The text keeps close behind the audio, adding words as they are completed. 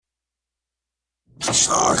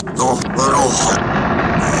Sakto, pero...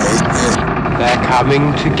 They're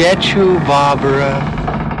coming to get you, Barbara.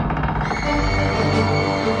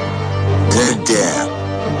 Det där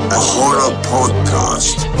är Horror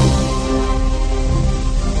Podcast.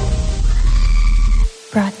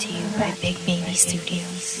 Brought to you by Big Baby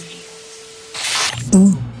Studios.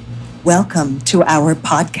 Ooh, welcome to our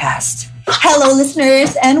podcast. Hello,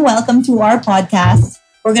 listeners, and welcome to our podcast.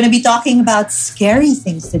 We're going to be talking about scary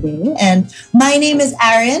things today. And my name is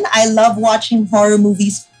Aaron. I love watching horror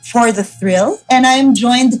movies for the thrill. And I'm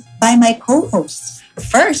joined by my co-hosts.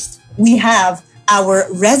 First, we have our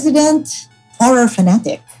resident horror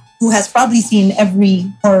fanatic who has probably seen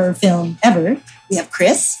every horror film ever. We have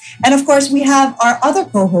Chris. And of course, we have our other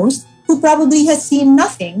co-host who probably has seen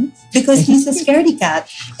nothing because he's a scaredy cat.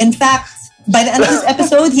 In fact, by the end of this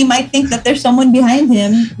episode, he might think that there's someone behind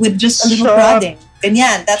him with just a little prodding.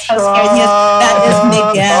 Ganyan, that's how scared he is. That is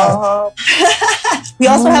Miguel. We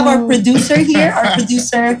also have our producer here, our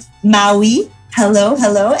producer, Maui. Hello.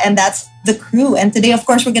 And that's the crew. And today, of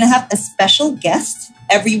course, we're going to have a special guest.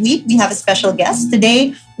 Every week, we have a special guest.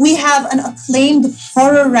 Today, we have an acclaimed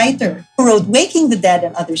horror writer who wrote Waking the Dead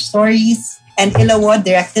and Other Stories, and Ilawod,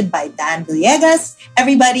 directed by Dan Villegas.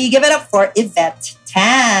 Everybody, give it up for Yvette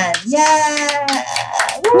Tan. Yeah!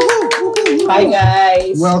 Woo-hoo. Hi,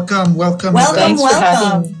 guys. Welcome. Thanks for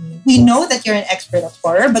having me. We know that you're an expert at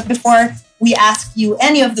horror, but before we ask you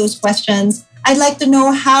any of those questions, I'd like to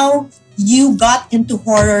know how you got into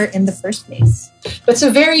horror in the first place. That's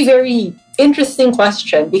a very, very interesting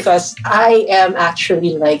question because I am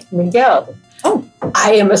actually like Miguel. Oh.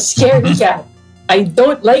 I am a scaredy cat. I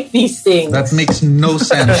don't like these things. That makes no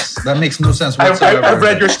sense. Whatsoever. I've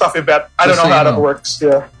read your stuff, Yvette. I don't know how that works.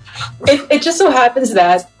 Yeah. It just so happens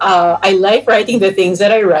that I like writing the things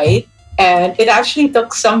that I write, and it actually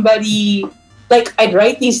took somebody, like I'd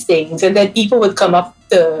write these things and then people would come up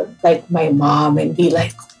to like my mom and be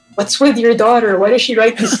like, "What's with your daughter? Why does she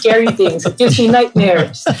write these scary things? It gives me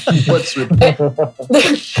nightmares." What's with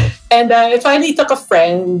And it finally took a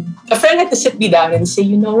friend. A friend had to sit me down and say,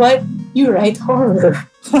 "You know what? You write horror."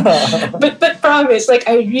 but promise, like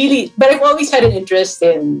I've always had an interest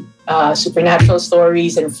in supernatural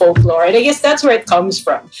stories and folklore, and I guess that's where it comes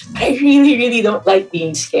from. But I really, really don't like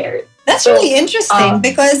being scared. That's really interesting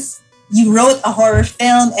because you wrote a horror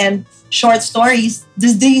film and short stories.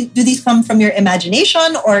 Do these come from your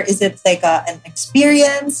imagination, or is it like an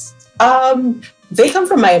experience? They come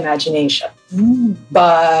from my imagination.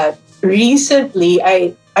 But recently,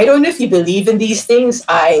 I don't know if you believe in these things.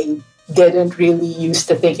 I didn't really used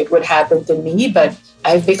to think it would happen to me, but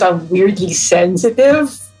I've become weirdly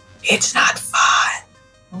sensitive. It's not fun.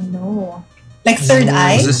 Oh no. Like third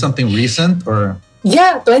eye? Is this something recent or?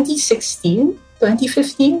 Yeah, 2016,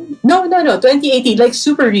 2015. No, 2018, like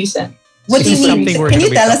super recent. What do you mean? Can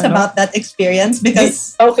you tell us about that experience?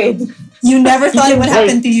 Because okay, you never thought it would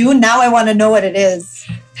happen to you. Now I want to know what it is.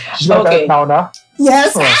 Okay. Now?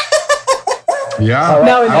 Yes. Yeah.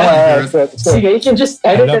 No. You can just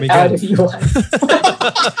edit it out if you want.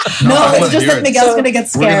 No, it's just that Miguel's going to get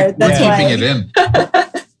scared. We're That's why. keeping it in.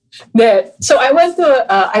 Yeah. So I went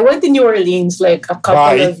to New Orleans like a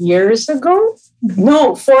couple of years ago.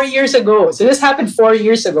 No, 4 years ago. So this happened 4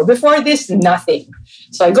 years ago. Before this, nothing.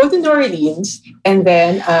 So I go to New Orleans and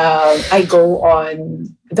then I go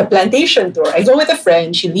on the plantation tour. I go with a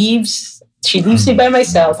friend. She leaves me by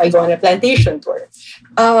myself. I go on a plantation tour.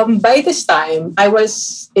 By this time, I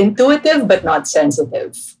was intuitive but not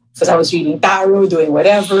sensitive because I was reading tarot, doing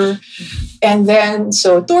whatever. And then,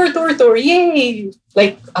 so tour, yay!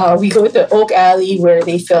 Like, we go to Oak Alley where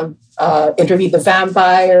they filmed Interview the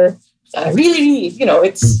Vampire. Really,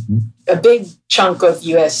 it's a big chunk of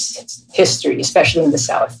U.S. history, especially in the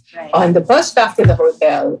South. Right. On the bus back to the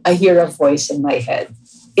hotel, I hear a voice in my head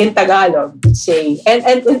in Tagalog saying,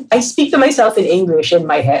 and I speak to myself in English in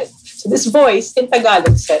my head. So this voice in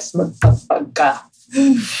Tagalog says, "Magpagpag ka."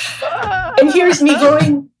 And here's me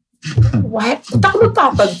going, "What? Ba't ako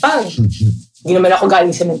magpapagpag? Hindi naman ako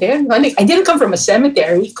galing cemetery." I didn't come from a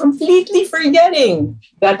cemetery, completely forgetting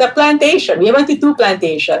that the plantation, we went to 2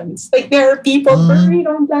 plantations. Like there are people buried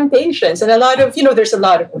on plantations. And a lot of, there's a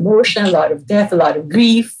lot of emotion, a lot of death, a lot of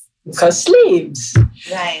grief because slaves.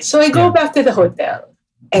 Right. So I go back to the hotel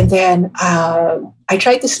and then I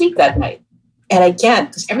try to sleep that night. And I can't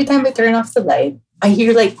because every time I turn off the light, I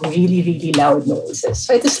hear like really, really loud noises.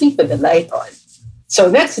 So I had to sleep with the light on. So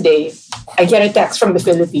next day, I get a text from the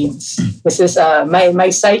Philippines. This is my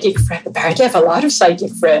psychic friend. Apparently, I have a lot of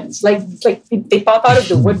psychic friends. Like they pop out of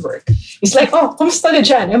the woodwork. He's like, "Oh, kumusta na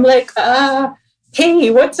dyan?" I'm like, "Hey,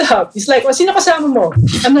 what's up?" He's like, "Oh, sino kasama mo?"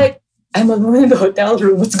 I'm like, I'm alone in the hotel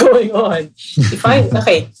room. What's going on?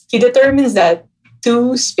 He determines that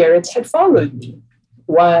 2 spirits had followed me.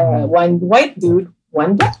 One white dude,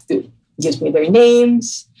 one black dude. Gives me their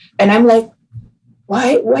names. And I'm like,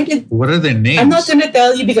 why did... What are their names? I'm not going to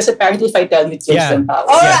tell you because apparently if I tell you, it gives them power.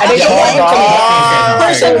 Oh, yeah. And I don't want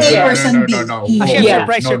Person A, No, person B. no. Actually, I'm Yeah.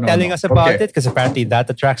 surprised you're telling us about it because apparently that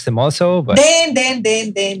attracts them also. But Then. And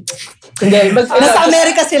then, Nasa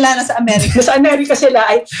America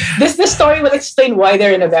sila. This story will explain why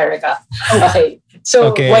they're in America. Okay.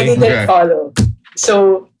 So why they didn't follow.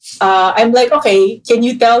 So I'm like, okay, can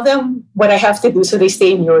you tell them what I have to do so they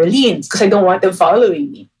stay in New Orleans? Because I don't want them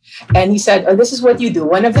following me. And he said, this is what you do.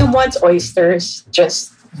 One of them wants oysters.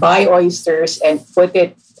 Just buy oysters and put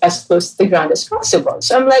it as close to the ground as possible.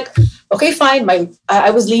 So I'm like, okay, fine.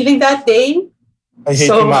 I was leaving that day. I hate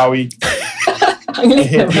Maui.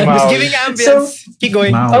 it's giving ambience. Keep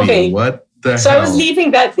going. Maui, Okay. what the So hell? I was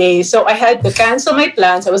leaving that day. So I had to cancel my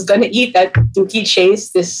plans. I was going to eat at Dookie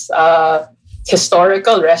Chase, this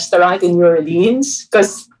historical restaurant in New Orleans.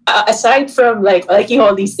 Because aside from liking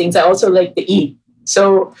all these things, I also like to eat.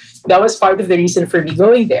 So that was part of the reason for me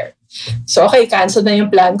going there. So okay, cancel na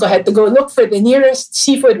yung plan ko. I had to go look for the nearest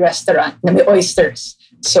seafood restaurant na may oysters.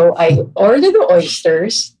 So I ordered the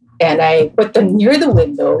oysters and I put them near the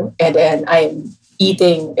window and then I'm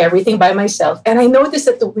eating everything by myself. And I noticed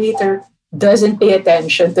that the waiter doesn't pay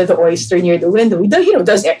attention to the oyster near the window.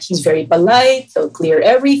 He's very polite. He'll clear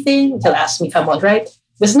everything. He'll ask me, come on, right?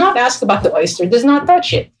 Does not ask about the oyster. Does not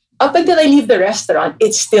touch it. Up until I leave the restaurant,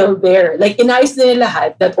 it's still there. Like, inayos na nila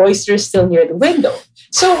lahat, that oyster is still near the window.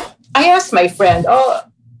 So, I asked my friend,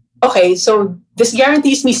 okay, so this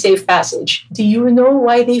guarantees me safe passage. Do you know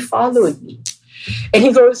why they followed me? And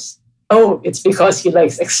he goes, it's because he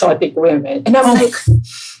likes exotic women. And I'm like...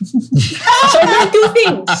 So I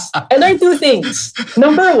learned two things.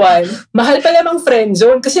 Number 1, mahal pala mang friend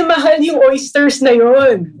zone kasi mahal yung oysters na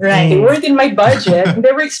yun. Right. They weren't in my budget and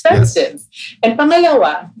they were expensive. And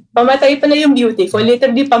pangalawa, pamatay pala yung beauty ko.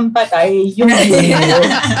 Literally pampatay yung beauty ko.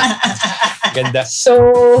 Ganda.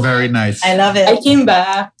 So, Very nice. I love it. I came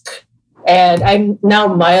back and I'm now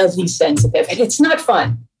mildly sensitive. And it's not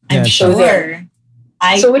fun. I'm So there.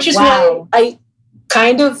 sure. Which is why I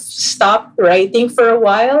kind of stopped writing for a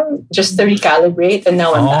while just to recalibrate, and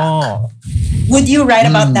now I'm back. Would you write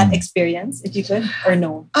about that experience if you could, or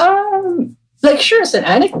no? Sure, as an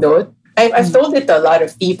anecdote, I've told it to a lot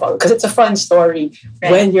of people because it's a fun story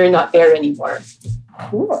when you're not there anymore.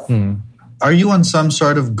 Cool. Are you on some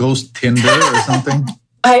sort of ghost Tinder or something?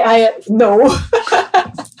 I no.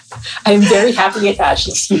 I'm very happily attached,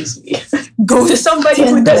 excuse me. Go to somebody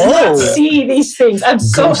who does not see these things. I'm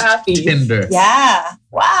so Ghost happy. Tinder. Yeah.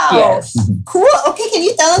 Wow. Yes. Cool. Okay, can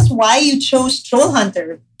you tell us why you chose Troll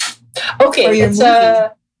Hunter? Okay, For your it's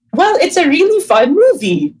movie? it's a really fun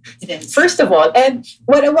movie. It is. First of all, and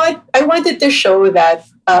what I wanted to show that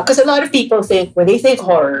because a lot of people think when they think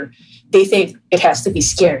horror, they think it has to be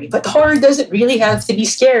scary, but horror doesn't really have to be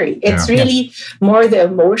scary. It's really more the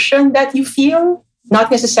emotion that you feel,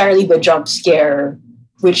 not necessarily the jump scare,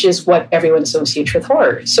 which is what everyone associates with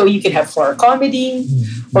horror. So you can have horror comedy,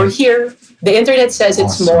 or here the internet says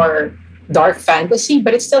it's more dark fantasy,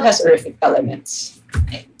 but it still has horrific elements.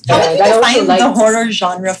 How would you define the horror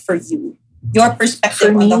genre for you? Your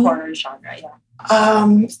perspective on the horror genre,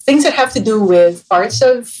 things that have to do with parts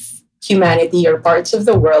of humanity or parts of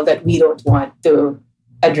the world that we don't want to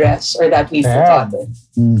address or that we've forgotten.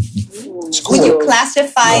 Would you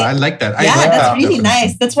classify... I like that. I yeah, like that's that really definition.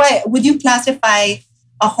 nice. That's why, would you classify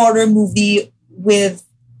a horror movie with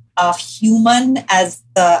a human as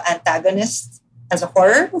the antagonist as a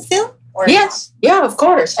horror film? Or yes. Yeah, of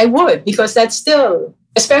course. I would, because that's still...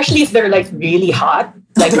 Especially if they're like really hot,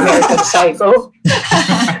 like American Psycho.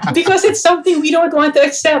 Because it's something we don't want to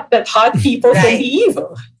accept, that hot people can be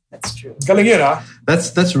evil. That's true. Galing yun, ah.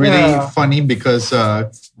 That's really funny because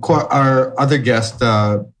our other guest,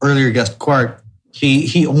 earlier guest, Quark,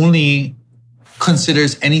 he only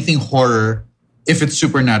considers anything horror if it's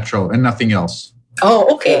supernatural and nothing else.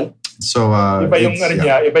 Oh, okay. So Iba yung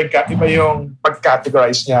niya, iba yung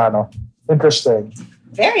pag-categorize niya, no? Interesting.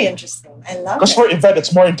 Very interesting. I love it. Because for Yvette,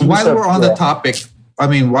 it's more inclusive. while we're on the topic,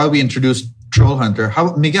 while we introduced Troll Hunter,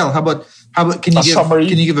 Miguel, how about can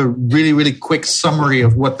you give a really, really quick summary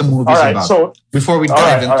of what the movie's about? So before we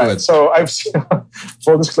dive into it. So I've seen,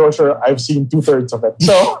 full disclosure, I've seen 2/3 of it.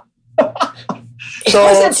 So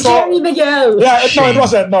wasn't scary, Miguel. Yeah, it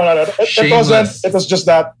wasn't. No. It wasn't. It was just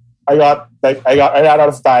that I ran out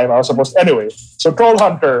of time. I was supposed anyway. So Troll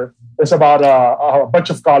Hunter is about a bunch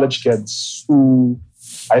of college kids who,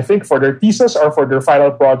 I think for their thesis or for their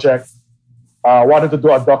final project, wanted to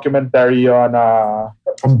do a documentary on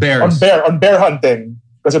bears. on bear hunting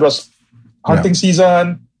because it was hunting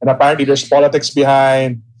season, and apparently there's politics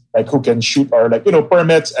behind like who can shoot or like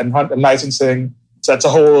permits and hunt and licensing. So that's a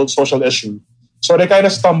whole social issue. So they kind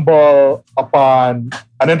of stumble upon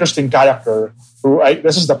an interesting character who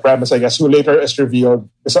this is the premise, I guess, who later is revealed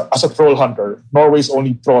as a troll hunter, Norway's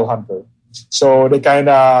only troll hunter. So they kind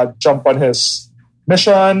of jump on his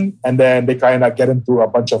mission, and then they kind of get into a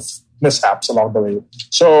bunch of mishaps along the way.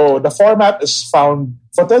 So the format is found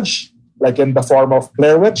footage, like in the form of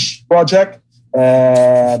Blair Witch Project.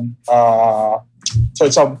 And so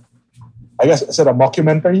it's I guess, is it a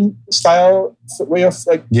mockumentary style way of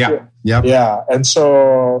like... Yeah. And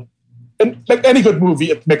so, like any good movie,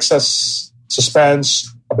 it mixes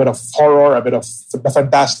suspense, a bit of horror, a bit of the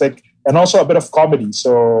fantastic, and also a bit of comedy.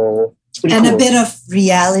 So it's pretty cool. A bit of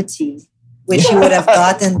reality, which you would have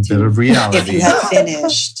gotten to if you had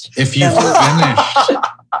finished.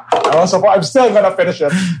 I'm still gonna finish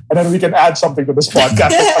it, and then we can add something to this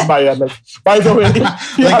podcast on my end. Like, by the way,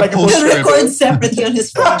 we'll record separately on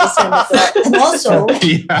his phone. Just send it to us. And also,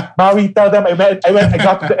 Maui, tell them I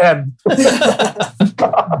got to the end.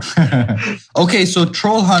 Okay, so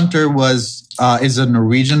Troll Hunter is a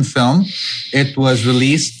Norwegian film. It was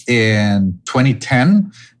released in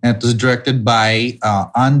 2010, and it was directed by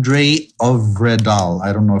Andre Øvredal.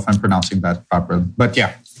 I don't know if I'm pronouncing that properly, but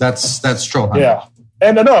yeah, that's Troll Hunter. Yeah.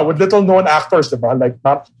 And with little known actors,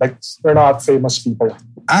 they're not famous people.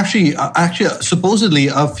 Actually, supposedly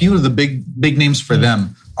a few of the big names for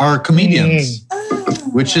them are comedians,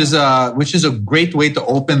 which is a great way to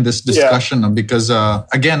open this discussion because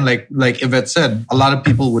again, like Yvette said, a lot of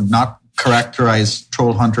people would not characterize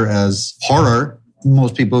Troll Hunter as horror.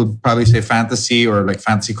 Most people would probably say fantasy or like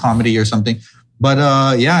fantasy comedy or something. But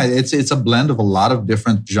it's a blend of a lot of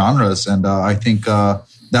different genres, and I think.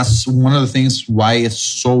 That's one of the things why it's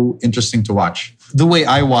so interesting to watch. The way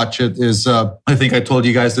I watch it is, I think I told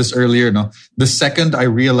you guys this earlier. No, the second I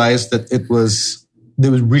realized that it was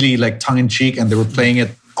really like tongue in cheek and they were playing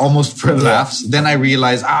it almost for laughs, then I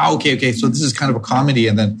realized, okay, so this is kind of a comedy,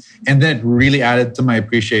 and then it really added to my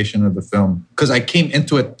appreciation of the film because I came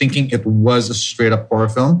into it thinking it was a straight up horror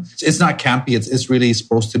film. It's not campy. It's really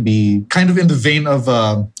supposed to be kind of in the vein of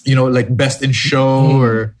like Best in Show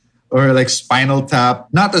or like Spinal Tap.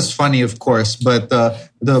 Not as funny, of course, but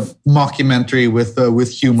the mockumentary with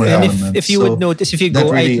humor elements. If you would notice, if you go,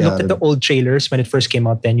 really I looked at the old trailers when it first came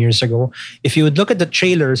out 10 years ago. If you would look at the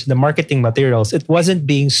trailers, the marketing materials, it wasn't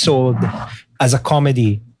being sold as a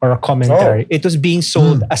comedy or a commentary. It was being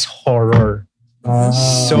sold as horror.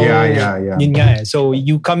 So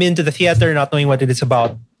you come into the theater not knowing what it is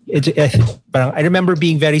about. I remember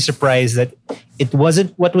being very surprised that it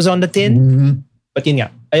wasn't what was on the tin. Mm-hmm. But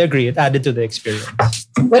I agree. It added to the experience.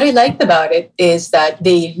 What I liked about it is that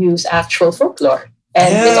they use actual folklore.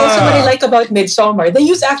 And it's also what I like about Midsommar. They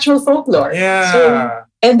use actual folklore. Yeah.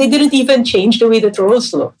 And they didn't even change the way the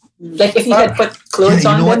trolls look. Like if you had put clothes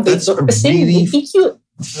on them, they'd look the same. They'd be cute.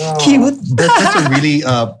 Cute. That's a really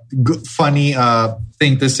good, funny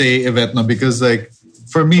thing to say, Yvette, no? Because like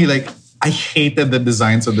for me, like I hated the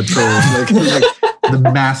designs of the trolls. like the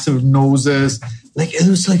massive noses. Like it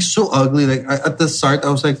was like so ugly. Like at the start,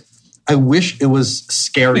 I was like, I wish it was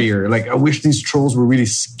scarier. Like I wish these trolls were really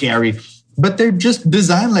scary. But they're just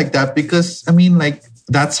designed like that because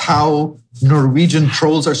that's how Norwegian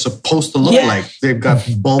trolls are supposed to look like. They've got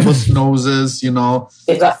bulbous noses, They've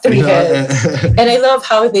got 3 heads. And I love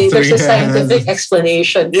how there's a scientific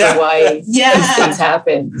explanation for why these things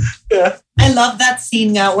happen. Yeah. I love that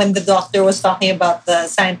scene when the doctor was talking about the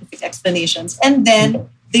scientific explanations. And then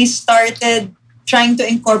they started trying to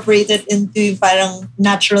incorporate it into parang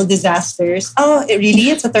natural disasters. Oh,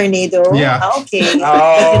 it's a tornado? Yeah. Okay.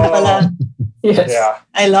 Yes. Yeah.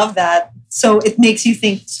 I love that. So it makes you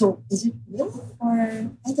think, so is it real? Or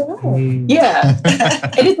I don't know. Yeah.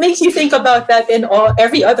 And it makes you think about that in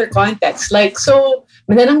every other context. Like, so,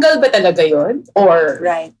 manananggal ba talaga yun? Or,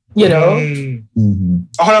 right. Mm-hmm.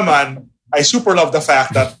 Ako naman, I super love the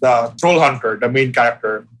fact that the Troll Hunter, the main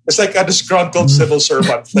character, is like a disgruntled civil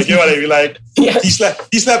servant. Like, you know what I mean? Like, he's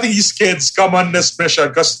letting these kids come on this mission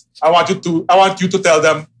because I want you to tell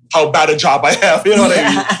them how bad a job I have. You know what I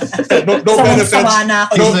mean? No benefits.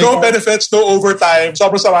 No benefits, no overtime.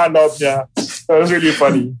 Sobrang sama ang loob niya. That was really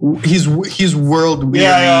funny. He's world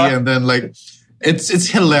weary and then like it's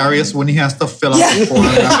hilarious when he has to fill out the form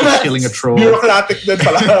after killing a troll. Bureaucratic din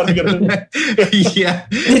pala. Yeah.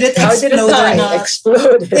 Did it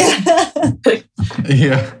explode?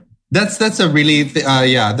 Yeah. That's a really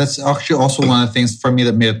that's actually also one of the things for me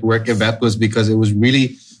that made it work. Yvette was because it was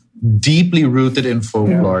really deeply rooted in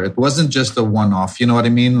folklore. It wasn't just a one-off. You know what I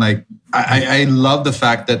mean? Like, I love the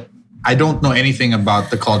fact that I don't know anything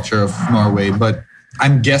about the culture of Norway, but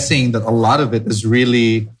I'm guessing that a lot of it is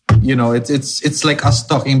really, you know, it's like us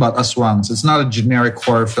talking about Aswangs. It's not a generic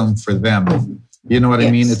horror film for them. You know what I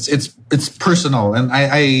mean? It's personal, and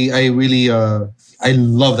I really I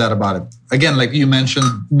love that about it. Again, like you mentioned,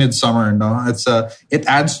 Midsommar. No, it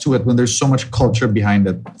adds to it when there's so much culture behind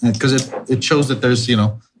it, because it shows that there's, you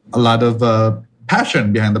know, a lot of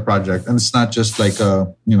passion behind the project, and it's not just like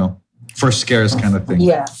a, you know, for scares kind of thing.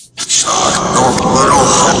 Yeah.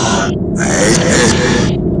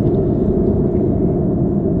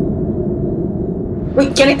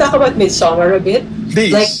 Wait, can I talk about Midsommar a bit?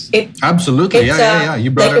 Please. Like Absolutely. Yeah.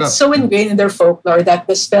 You brought it up. It's so ingrained in their folklore that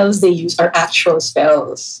the spells they use are actual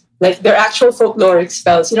spells. Like they're actual folkloric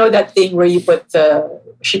spells. You know that thing where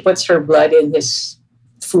she puts her blood in his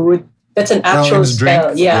food? That's an actual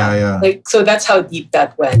spell. Yeah. Like, so that's how deep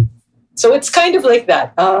that went. So it's kind of like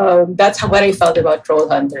that. That's what I felt about Troll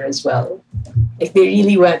Hunter as well. Like they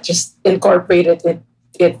really just incorporated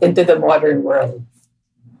it into the modern world.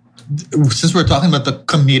 Since we're talking about the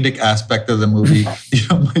comedic aspect of the movie, you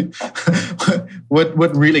know,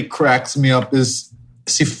 what really cracks me up is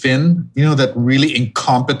Finn, you know, that really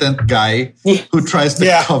incompetent guy who tries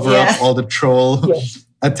to cover up all the troll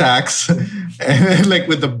attacks, and like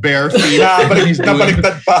with the bare feet. But he's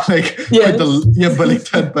baliktad pa.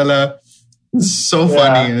 Baliktad pala. So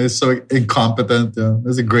funny. It's so incompetent. Yeah.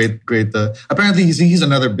 It's a great. Apparently, he's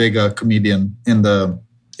another big comedian in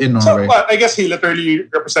Norway. So, I guess he literally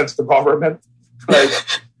represents the government. Like,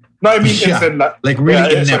 no, I mean in Finland. Like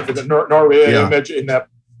really inept. Norway, medyo inept.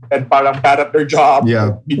 And parang bad at their job.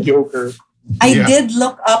 Yeah. Mediocre. I did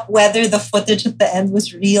look up whether the footage at the end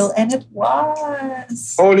was real, and it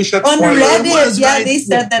was. Holy shit. On Reddit, they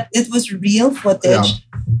said that it was real footage.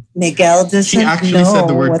 Yeah. Miguel doesn't know said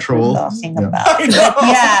the word what troll. we're talking about.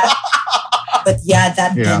 But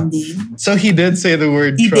that ending. So he did say the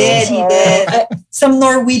word troll. He did. Some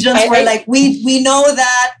Norwegians were like, we know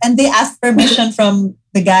that. And they asked permission from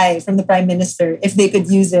the Prime Minister, if they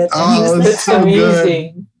could use it. And he was like, that's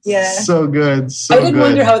amazing. Good. Yeah. So good. I did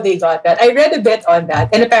wonder how they got that. I read a bit on that.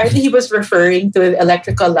 And apparently he was referring to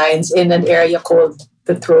electrical lines in an area called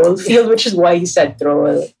the Troll Field, which is why he said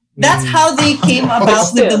troll. That's how they came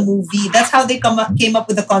about with the movie. That's how they came up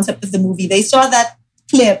with the concept of the movie. They saw that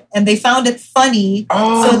clip and they found it funny.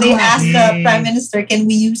 So they asked the Prime Minister, can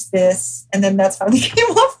we use this? And then that's how they came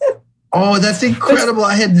up with it. Oh, that's incredible.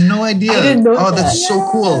 I had no idea. I didn't know that. That's so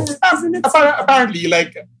cool. Apparently,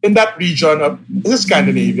 like in that region of, is it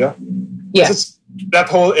Scandinavia? Yeah. That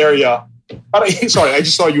whole area. Sorry, I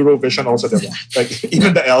just saw Eurovision also there. Like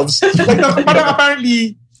even the elves. Like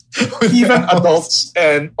apparently even adults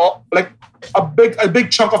and like a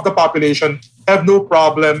big chunk of the population have no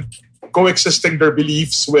problem coexisting their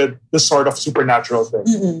beliefs with this sort of supernatural thing.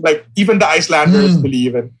 Mm-hmm. Like even the Icelanders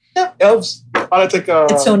believe in elves.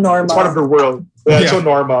 It's so normal. It's part of the world. It's so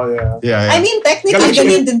normal. Yeah. I mean, technically,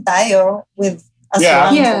 ganun din tayo with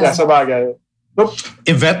Aswang. Yeah, sabagay. Nope.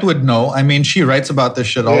 Yvette would know. I mean, she writes about this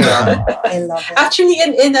shit all the time. I love it. Actually,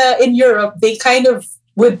 in Europe, they kind of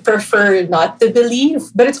would prefer not to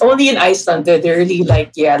believe, but it's only in Iceland that they're really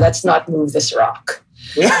like, let's not move this rock.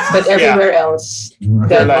 Yeah. But everywhere else,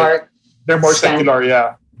 they're more secular.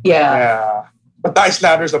 Yeah. But the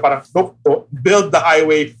Icelanders are parang, nope, build the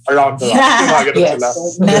highway around the rock.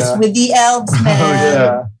 Yes. Mess with the elves,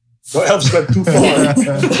 man. The elves went too far.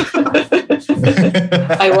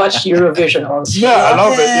 I watched Eurovision also. Yeah, I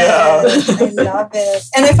love it. I love it.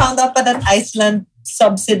 And I found out that Iceland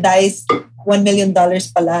subsidized $1 million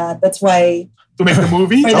pala. That's why. To make the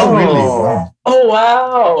movie? Really? Oh,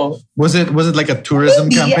 wow. Was it like a tourism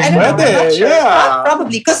campaign? I don't know. Sure.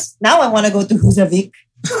 Probably, because now I want to go to Husavik.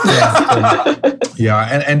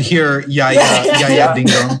 And here, Yaya Ding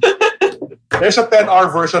Dong. There's a 10-hour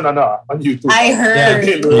version on YouTube. I heard.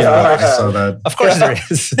 I saw that. Of course there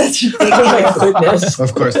is. That's ridiculous. Oh my goodness.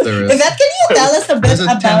 Of course there is. Yvette, can you tell us a bit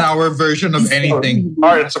about... There's a 10-hour version of anything.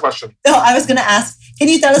 All right, that's a question. No, I was going to ask, can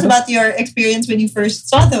you tell us about your experience when you first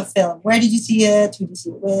saw the film? Where did you see it? Who did you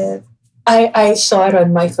see it with? I saw it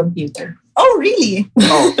on my computer. Oh, really?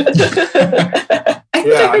 Oh. I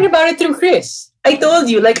think I heard about it through Chris. I told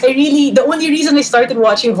you, the only reason I started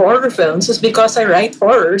watching horror films is because I write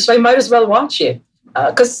horror, so I might as well watch it.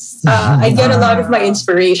 Because I get a lot of my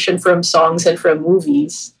inspiration from songs and from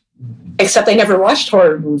movies, except I never watched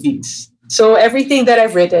horror movies. So everything that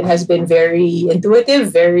I've written has been very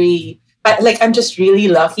intuitive, I'm just really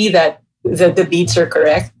lucky that the beats are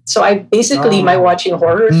correct. So my watching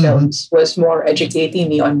horror films was more educating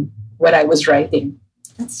me on what I was writing.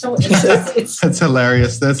 That's so it's That's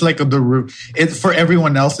hilarious. That's like for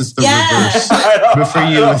everyone else, it's the reverse. But for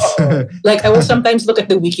you, it's like I will sometimes look at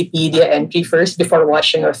the Wikipedia entry first before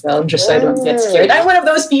watching a film, just so I don't get scared. I'm one of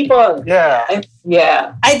those people. Yeah.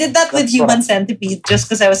 I did that with Human Centipede just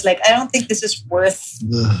because I was like, I don't think this is worth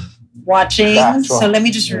watching. So let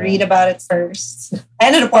me just read about it first. I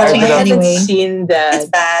ended up watching it anyway. I haven't seen that. It's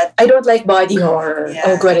bad. I don't like body horror. Yeah.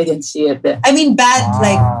 Oh god, I didn't see it. I mean, bad,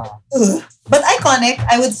 ugh. But iconic,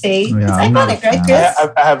 I would say. Yeah, it's iconic, right, Chris?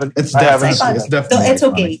 I haven't. It's I haven't definitely. seen it. So it's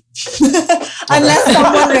okay. Unless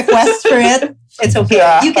someone requests for it, it's okay.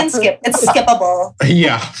 Yeah. You can skip. It's skippable.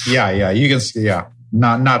 Yeah. You can. Yeah,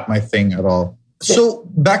 not my thing at all. So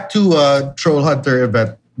back to Troll Hunter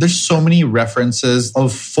event. There's so many references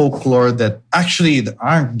of folklore that actually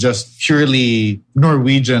aren't just purely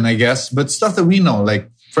Norwegian, I guess, but stuff that we know. Like,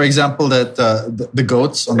 for example, that the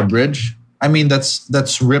goats on the bridge. I mean,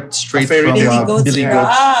 that's ripped straight from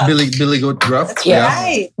Billy Goat Gruff. That's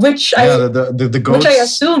right. Which the goats, which I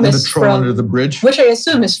assume and is the troll from under the bridge. Which I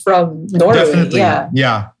assume is from Norway. Definitely,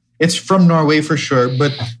 yeah. It's from Norway for sure,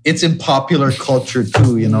 but it's in popular culture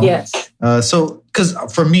too. You know. Yes. So, because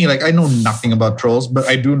for me, like I know nothing about trolls, but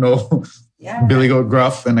I do know Billy Goat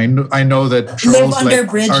Gruff, and I know that trolls under are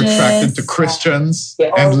bridges. attracted to Christians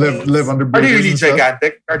and live under Are bridges. they really and stuff.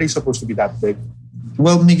 gigantic? Are they supposed to be that big?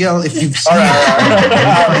 Well, Miguel, if you've seen it, you'll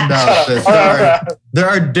find out that there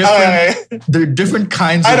are different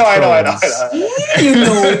kinds of trolls. You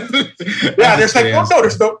know. Yeah, there's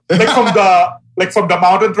from the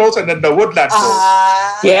mountain trolls and then the woodland trolls.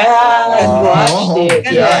 Yeah, I watched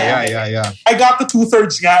it. Yeah. I got the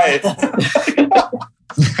 2/3 guy.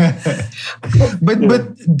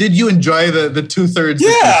 But did you enjoy the 2/3?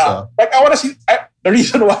 Yeah, like I want to see. The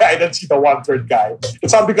reason why I didn't see the 1/3 guy,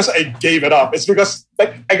 it's not because I gave it up. It's because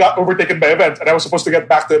like I got overtaken by events and I was supposed to get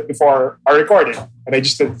back to it before our recording, and I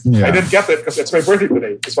just didn't. Yeah. I didn't get it because it's my birthday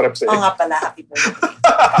today. Is what I'm saying. Oh nga pala, happy birthday.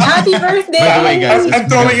 Happy birthday! By the way, guys, I'm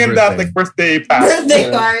throwing in that like birthday pass.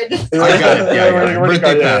 Birthday card. I got it. Yeah.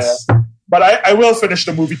 Birthday pass. But I will finish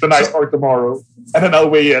the movie tonight or tomorrow, and then I'll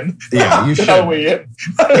weigh in. Yeah, you should. I'll weigh in.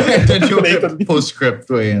 Then you'll have postscript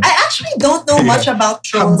weigh in. I actually don't know much about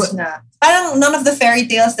trolls na. Parang none of the fairy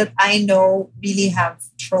tales that I know really have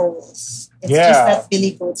trolls. It's just that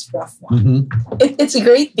Billy Goat's Gruff one. It's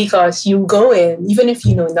great because you go in, even if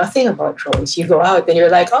you know nothing about trolls, you go out and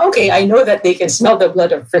you're like, oh, okay, I know that they can smell the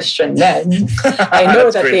blood of Christian men. I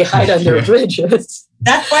know that they hide under bridges.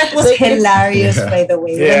 That part was hilarious, by the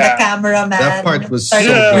way. When the cameraman that part was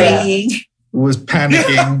started praying. Was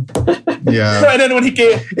panicking. Yeah. And then when he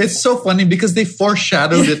came, it's so funny because they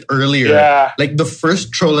foreshadowed it earlier. Yeah. Like the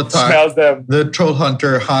first troll attack, smells them. the troll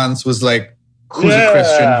hunter Hans was like, "Who's a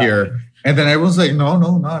Christian here?" And then everyone's like, "No,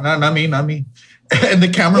 not me." And the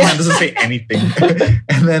cameraman doesn't say anything.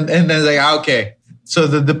 and then like, okay. So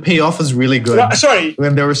the payoff was really good. Sorry,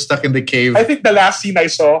 when they were stuck in the cave. I think the last scene I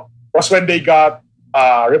saw was when they got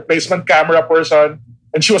a replacement camera person.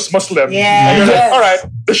 And she was Muslim. Yeah. And you're like, all right,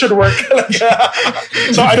 this should work.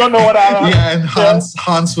 So I don't know what I... Yeah, and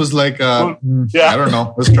Hans was like, I don't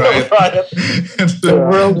know. Let's try it. The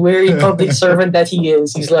world-weary public servant that he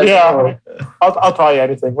is. He's like, I'll try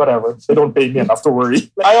anything, whatever. They don't pay me enough to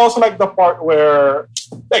worry. I also like the part where,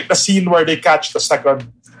 like the scene where they catch the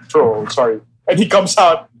second troll, and he comes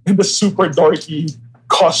out in the super dorky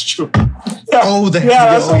costume. Oh, his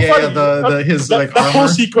like the armor. whole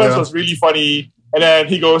sequence was really funny. And then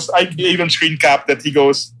he goes, I even screen capped that. He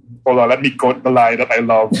goes, hold on, let me quote the line that I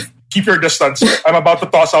love. Keep your distance. I'm about to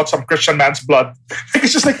toss out some Christian man's blood.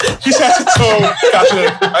 It's just like, he says it so casually.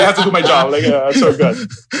 I have to do my job. Like, it's so good.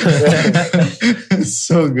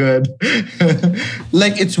 So good.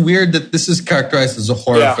 Like, it's weird that this is characterized as a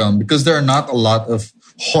horror film because there are not a lot of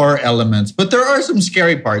horror elements, but there are some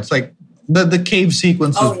scary parts. Like, the cave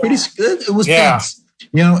sequence was pretty good. It was tense.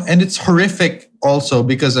 You know, and it's horrific also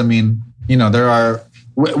because, I mean, you know, there are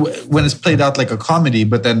when it's played out like a comedy,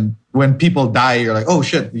 but then when people die, you're like, oh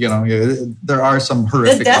shit, you know, there are some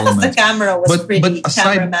horrific the death elements. of the camera was pretty.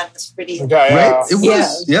 Cameraman was pretty. Right? It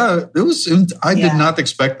was. It was. I did not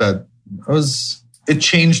expect that. It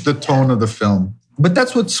changed the tone of the film. But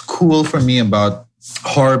that's what's cool for me about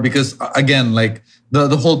horror because again, like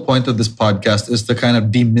the whole point of this podcast is to kind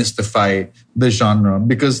of demystify the genre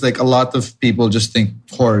because like a lot of people just think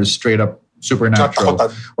horror is straight up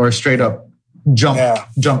supernatural or straight up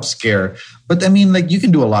jump scare. But I mean, like you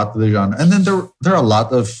can do a lot with the genre. And then there are a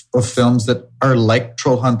lot of films that are like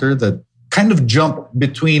Troll Hunter that kind of jump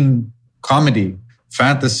between comedy,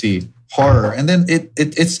 fantasy, horror, and then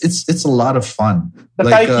it's a lot of fun. The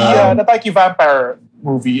Taiki vampire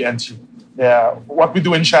movie and Yeah, what we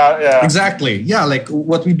do in shadows. Yeah, Exactly. Yeah, like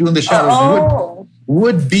what we do in the shadows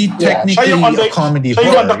would be technically a comedy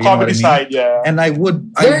horror. On the comedy side, yeah. And I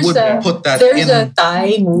would put that there's in. a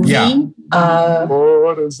Thai movie. Yeah.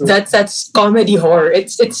 What is it? That's comedy horror.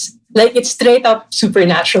 It's like it's straight up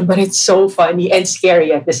supernatural, but it's so funny and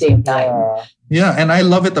scary at the same time. Yeah, and I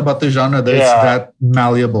love it about the genre that it's that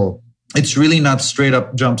malleable. It's really not straight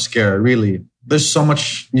up jump scare, really. There's so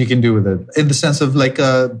much you can do with it. In the sense of like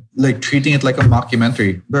treating it like a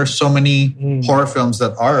mockumentary. There are so many horror films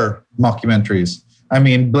that are mockumentaries. I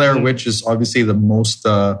mean, Blair Witch is obviously the most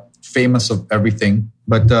famous of everything.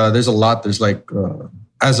 But there's a lot. There's like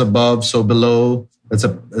As Above, So Below. It's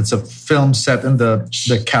a film set in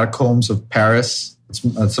the catacombs of Paris. It's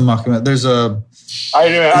a mockumentary. There's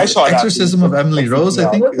I saw Exorcism of Emily Rose,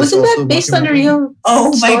 I think. Wasn't that based on a real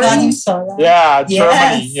Oh my story? God, you saw that? Yeah,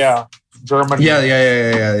 Yes. Germany. Yeah.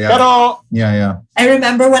 Pero, I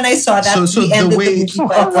remember when I saw that, So we the ended way- the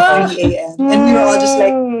movie by 3 a.m. And we were all just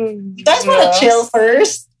like, you guys want to chill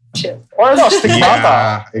first? Chill. or no,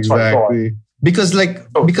 Stigmata. Yeah, Sorry, go on. exactly. Because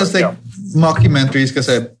mockumentaries, because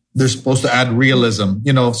they're supposed to add realism,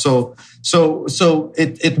 So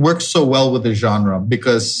it works so well with the genre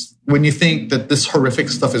because when you think that this horrific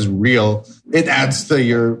stuff is real, it adds to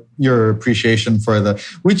your appreciation for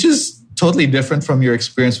which is totally different from your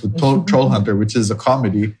experience with Troll Hunter, which is a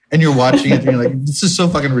comedy, and you're watching it and you're like, this is so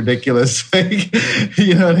fucking ridiculous. Like,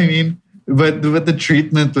 you know what I mean? But the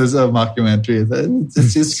treatment was a mockumentary.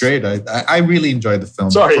 It's just great. I really enjoyed the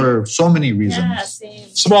film for so many reasons. Yeah, same.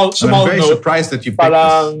 Small I'm very note. surprised that you picked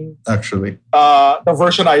this, actually. The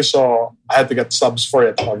version I saw, I had to get subs for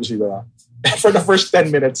it, obviously. For the first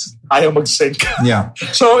 10 minutes, ayaw mag-sync. Yeah.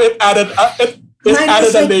 So it added Mine added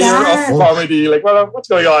was a like layer that. of comedy. Like, well, what's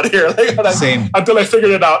going on here? Like, Same. Until I figured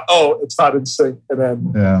it out. Oh, it's not in sync. And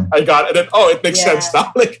then I got it. And then, it makes sense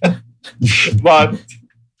now. Like, but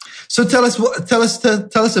So tell us,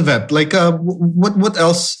 Yvette. Like, what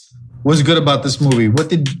else was good about this movie?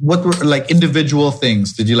 What were like individual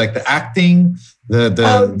things? Did you like the acting,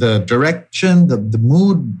 the direction, the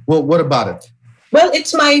mood? What about it? Well,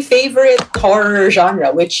 it's my favorite horror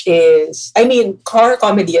genre, which is, horror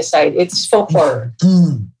comedy aside, it's folk horror.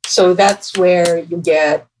 So that's where you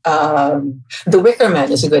get, The Wicker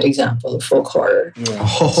Man is a good example of folk horror.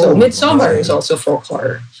 So Midsommar is also folk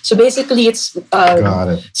horror. So basically it's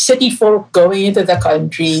city folk going into the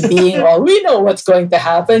country being all, we know what's going to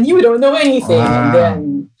happen, you don't know anything. And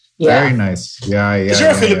then, Very nice. Yeah. Is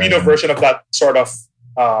there a Filipino version of that sort of...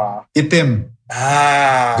 Itim.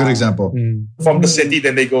 Good example. From the city,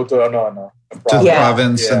 then they go to To the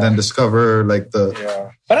province and then discover like the...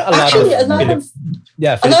 A lot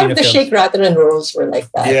of the Shake, Rattle and Rolls were like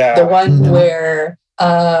that. Yeah. The one where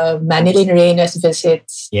Manilyn Reyes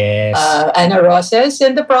visits Ana Roses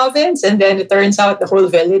in the province, and then it turns out the whole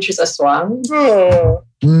village is aswang.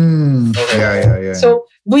 Yeah. So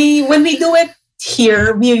when we do it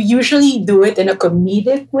here, we usually do it in a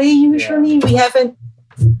comedic way. Usually, we haven't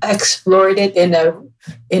explored it in a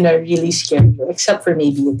really scary way, except for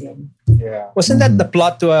maybe Itim. Yeah. Wasn't that the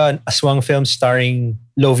plot to an Aswang film starring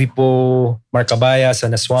Lovipo, Marcabayas,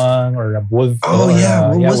 an Aswang or a wolf?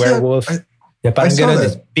 Werewolf. Parang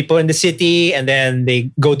ganun, people in the city, and then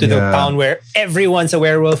they go to the town where everyone's a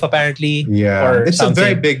werewolf, apparently. Yeah, or it's something. a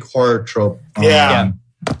very big horror trope. The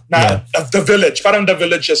village. Parang the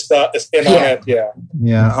village is in on it. Yeah.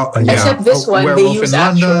 Except this one, they use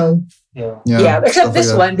actual... except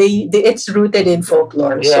this one, it's rooted in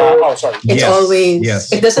folklore. So it's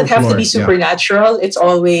always, it doesn't have to be supernatural. It's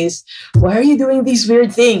always, why are you doing these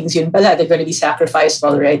weird things? Yun pala, they're going to be sacrificed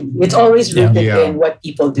already. It's always rooted in what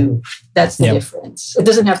people do. That's the difference. It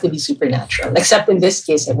doesn't have to be supernatural, except in this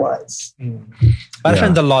case it was.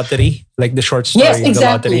 Parang The Lottery, like the short story. Yes,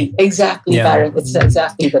 exactly. The Lottery. Exactly, Parang. It's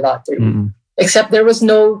exactly The Lottery. Except there was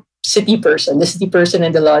no city person. The city person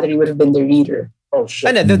in The Lottery would have been the reader. Oh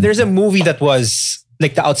shit! And there's a movie that was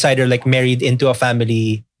like the outsider, like married into a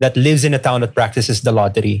family that lives in a town that practices the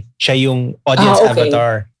lottery. Siya yung audience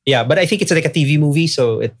avatar. Yeah, but I think it's like a TV movie,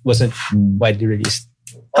 so it wasn't widely released.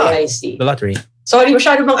 I see. The Lottery. Sorry,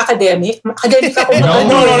 masyado bang academic? Academic ako. No.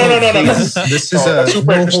 This is a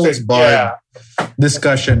super interesting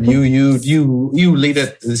discussion. You lead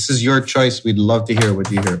it. This is your choice. We'd love to hear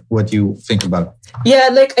what you think about it. Yeah,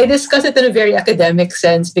 like I discuss it in a very academic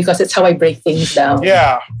sense because it's how I break things down.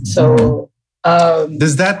 Yeah. So,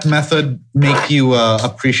 does that method make you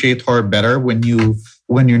appreciate horror better when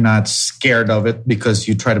you're not scared of it because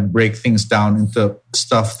you try to break things down into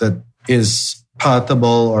stuff that is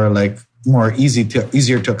palatable or like more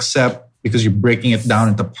easier to accept because you're breaking it down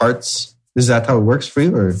into parts Is that how it works for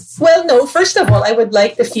you? Or? Well, no. First of all, I would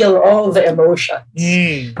like to feel all the emotions.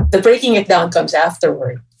 The breaking it down comes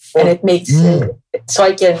afterward. And it makes it so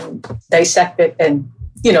I can dissect it and,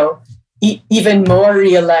 even more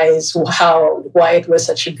realize why it was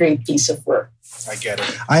such a great piece of work. I get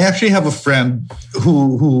it. I actually have a friend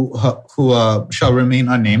who shall remain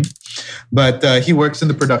unnamed, but he works in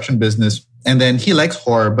the production business, and then he likes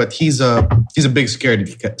horror, but he's a big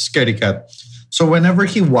scaredy cat. So whenever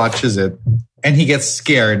he watches it and he gets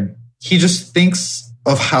scared, he just thinks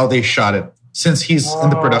of how they shot it. Since he's in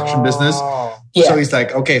the production business, so he's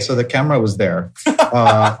like, okay, so the camera was there,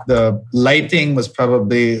 the lighting was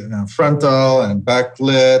probably frontal and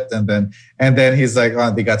backlit, and then he's like,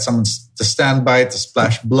 oh, they got someone to stand by to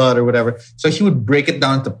splash blood or whatever. So he would break it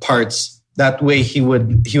down into parts. That way, he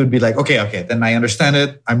would be like, okay, then I understand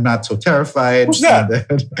it. I'm not so terrified. Who's that?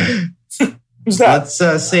 Who's that?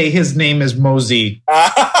 Let's say his name is Mosey.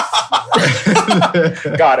 Got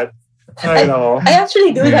it. I know. I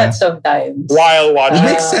actually do that sometimes. While watching.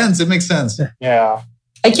 It makes sense. Yeah.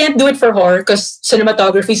 I can't do it for horror because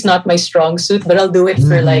cinematography is not my strong suit, but I'll do it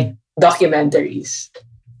for like documentaries.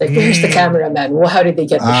 Like, where's the cameraman? Well, how did they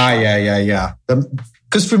get the shot? Yeah.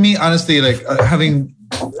 Because for me, honestly, like having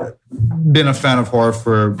been a fan of horror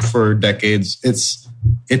for decades,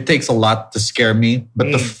 it takes a lot to scare me.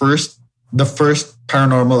 But the first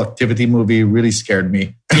Paranormal Activity movie really scared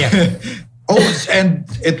me. Yeah. And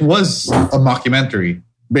it was a mockumentary,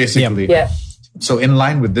 basically. Yeah. So in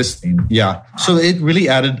line with this theme, So it really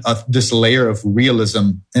added this layer of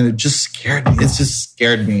realism, and it just scared me. It just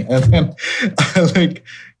scared me, and then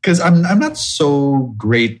because I'm not so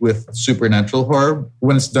great with supernatural horror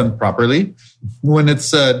when it's done properly. When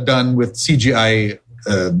it's done with CGI,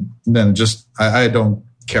 then just I don't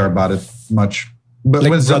care about it much. But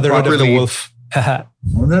when it's done Brotherhood properly, of the Wolf.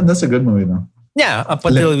 well, then that's a good movie, though. Yeah, up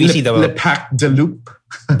until we see the Le Pacte de Loup.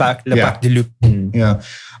 Le Pacte de Loup. Yeah.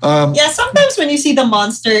 Sometimes when you see the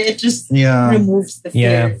monster, it just removes the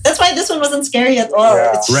fear. Yeah. That's why this one wasn't scary at all.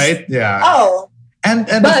 Yeah. It's Right? Yeah. Oh. And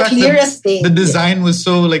the But fact clearest thing. the design was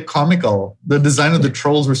so comical. The design of the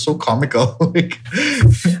trolls were so comical.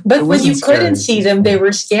 But when you couldn't see them, they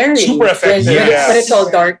were scary. Super effective. When it's all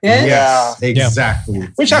darkness. Yeah. Exactly.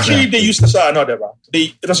 Which actually they used as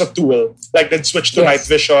it was a tool. Like they'd switch to night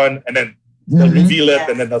vision and then they'll reveal it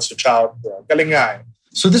and then they'll switch out. Galing nga eh.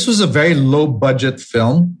 So this was a very low budget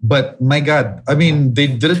film, but my God, I mean, they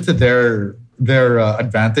did it to their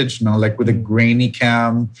advantage, like with the grainy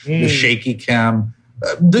cam, the shaky cam.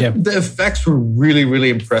 The effects were really, really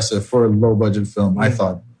impressive for a low budget film, I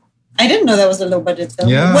thought. I didn't know that was a low budget film.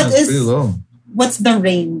 Yeah, it's pretty low. What's the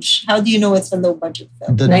range? How do you know it's a low budget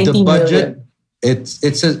film? The budget, it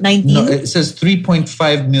says 19? No, it says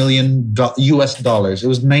 $3.5 million US dollars. It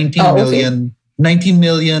was 19 million. 19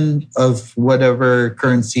 million of whatever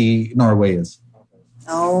currency Norway is.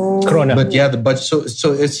 Oh. Krona. But the budget. So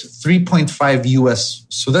it's 3.5 US.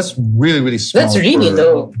 So that's really, really small. That's really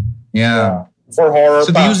low. Yeah. For horror.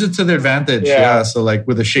 So they use it to their advantage. Yeah. So like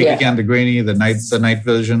with the shaky cam, the grainy, the night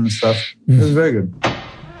vision and stuff. It was very good.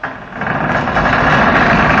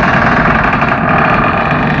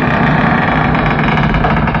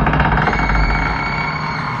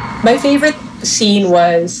 My favorite scene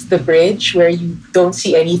was the bridge where you don't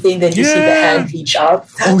see anything, then you see the hand reach up.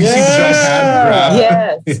 Oh, you see the giant hand grab.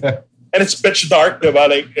 Yes. Yeah. And it's pitch dark, diba?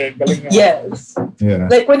 Galing nga. Yes. Yeah.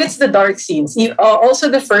 Like when it's the dark scenes. Also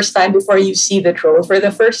the first time before you see the troll for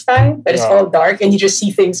the first time, but it's all dark and you just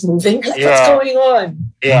see things moving. Like, what's going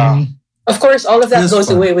on? Yeah. Of course, all of that goes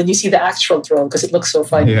fun. away when you see the actual troll because it looks so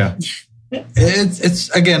funny. Yeah.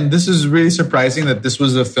 It's again, this is really surprising that this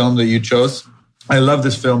was a film that you chose. I love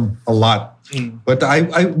this film a lot. But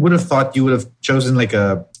I would have thought you would have chosen like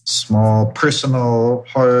a small personal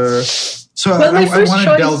horror. So Well, I want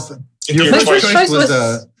to delve. My first choice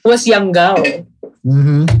was Young Gao. That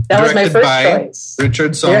was my first choice.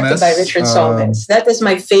 Richard Somes. Directed by Richard Somes. That is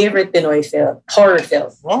my favorite Pinoy film, horror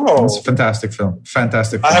film. Oh. It's a fantastic film.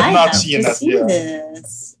 Fantastic I film. have not seen that yet.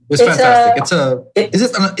 this. It's fantastic.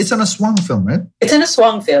 It's an Aswang film, right? It's an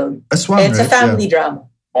Aswang film. Aswang, It's a family drama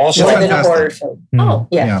Also, more than a fantastic. horror film. Oh.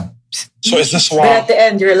 Yeah. so is this But one? at the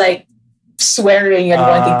end, you're like swearing and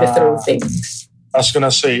wanting to throw things. I was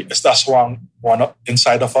gonna say, is that one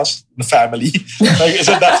inside of us, the family? Like, is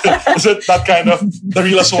it that kind of the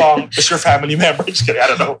real Aswang is your family member? Just kidding, I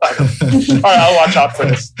don't know. All right, I'll watch out for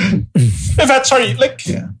this. In fact, sorry,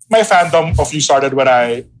 my fandom of you started when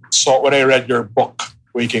I read your book,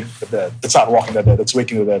 Waking the Dead. It's not Walking the Dead, it's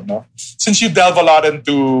Waking the Dead, no? Since you delve a lot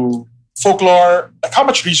into folklore, like how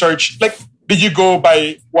much research, like did you go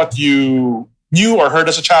by what you knew or heard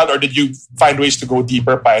as a child, or did you find ways to go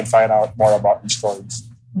deeper and find out more about these stories?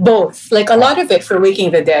 Both. Like a lot of it for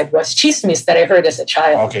Waking the Dead was chismis that I heard as a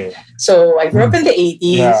child. Okay. So I grew up in the 80s.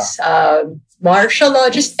 Yeah. Martial law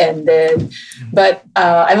just ended. But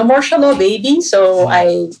I'm a martial law baby, so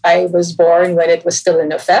I was born when it was still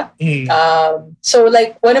in effect. So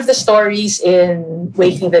like one of the stories in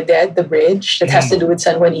Waking the Dead, The Bridge, that has to do with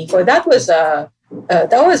San Juanico, that was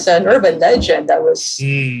an urban legend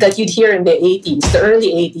that you'd hear in the 80s, the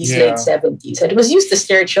early 80s, late 70s. And it was used to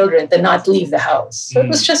scare children to not leave the house. So it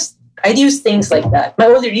was just, I'd use things like that. My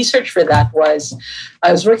only research for that was,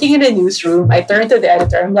 I was working in a newsroom. I turned to the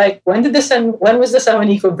editor. I'm like, when was the San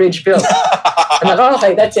Juanico Bridge built? I'm like, oh,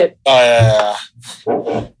 okay, that's it. Oh, yeah.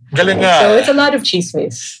 Galing nga. So it's a lot of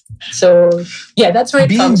chismis. So yeah, that's where it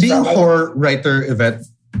comes being from. a horror writer, Yvette,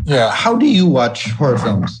 how do you watch horror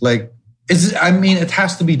films? Like, it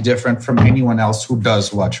has to be different from anyone else who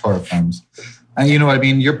does watch horror films. And you know what I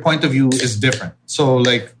mean? Your point of view is different. So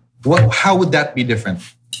like, how would that be different?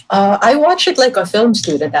 I watch it like a film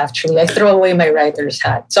student, actually. I throw away my writer's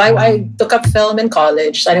hat. So I took up film in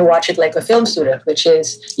college, and I watch it like a film student, which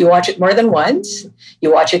is you watch it more than once,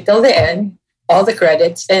 you watch it till the end, all the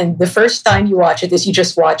credits, and the first time you watch it is you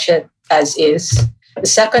just watch it as is. The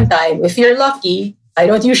second time, if you're lucky, I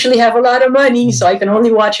don't usually have a lot of money, so I can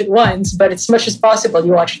only watch it once, but as much as possible,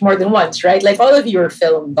 you watch it more than once, right? Like all of you are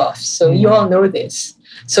film buffs, so you all know this.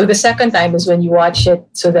 So the second time is when you watch it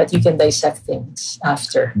so that you can dissect things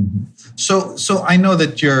after. So I know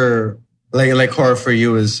that you're like horror for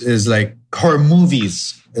you is like horror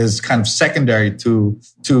movies is kind of secondary to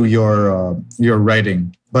your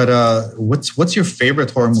writing. But what's your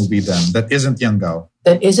favorite horror movie then that isn't Yanggao?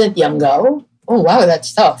 That isn't Yanggao? Oh wow,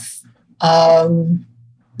 that's tough.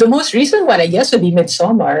 The most recent one, I guess, would be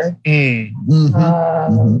Midsommar.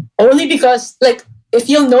 Only because, like, if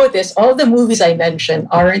you'll notice, all the movies I mentioned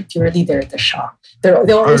aren't purely there to shock. They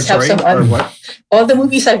always have some... all the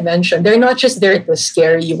movies I've mentioned, they're not just there to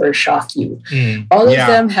scare you or shock you. All of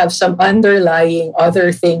them have some underlying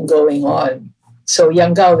other thing going on. So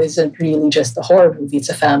Yanggao isn't really just a horror movie, it's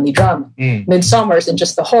a family drama. Midsommar isn't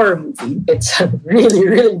just a horror movie, it's a really,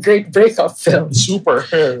 really great breakup film. Super.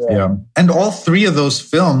 Yeah. And all three of those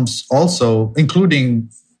films also,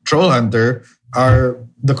 including Troll Hunter, are...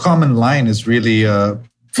 The common line is really,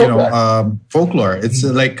 folklore. It's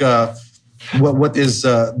like what is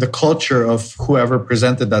the culture of whoever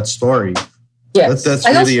presented that story. Yes, that's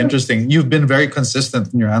really interesting. You've been very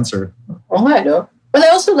consistent in your answer. Oh, I know. Well, I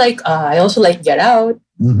also like Get Out.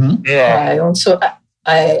 Yeah. What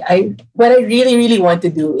I really, really want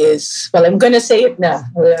to do is, well, I'm gonna say it now.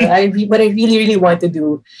 What I really, really want to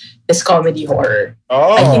do is comedy horror.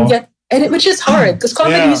 Oh, I can get, which is hard because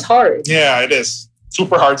comedy is hard. Yeah, it is.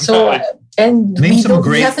 Super hard. So, and name some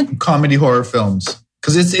great comedy horror films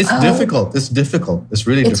because it's difficult. It's difficult. It's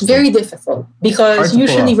really difficult. It's very difficult because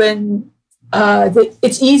usually when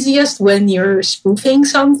it's easiest when you're spoofing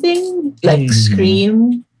something like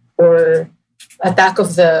Scream or Attack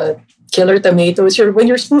of the Killer Tomatoes. When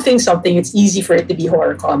you're spoofing something, it's easy for it to be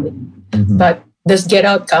horror comedy. But does Get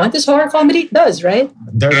Out count as horror comedy? It does, right?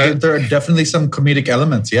 There are definitely some comedic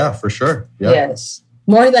elements. Yeah, for sure. Yeah. Yes,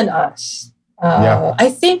 More Than Us.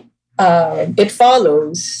 I think It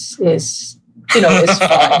Follows is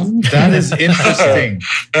fun. That is interesting.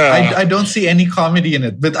 I don't see any comedy in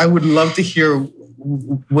it, but I would love to hear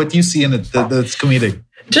what you see in it that's comedic.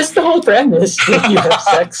 Just the whole premise. If you have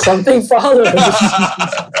sex, something follows.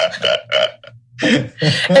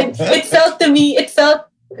 And it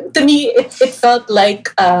felt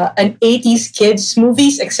like an 80s kids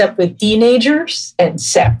movies except with teenagers and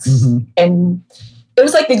sex. And it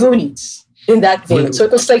was like the Goonies. In that vein. So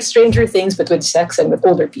it was like Stranger Things, but with sex and with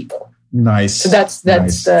older people. Nice. So that's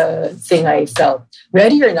the thing I felt.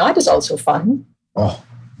 Ready or Not is also fun. Oh,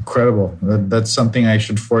 incredible. That's something I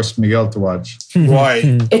should force Miguel to watch. Why?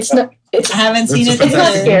 It's not... I haven't seen it. It's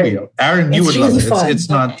not scary. Movie. Aaron, you would really love it. It's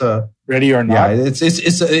not... Ready or Not? Yeah,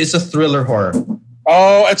 it's a thriller horror.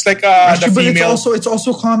 Oh, it's like actually, but it's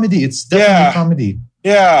also comedy. It's definitely comedy.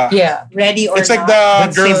 Yeah. Yeah. Ready or Not. It's like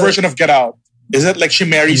the girl version of Get Out. Is it like she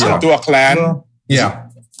marries into a clan? Yeah.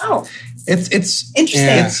 Oh, it's interesting.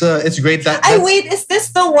 It's great that. Wait, is this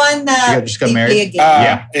the one that just got married?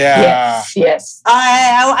 Yeah. Yes.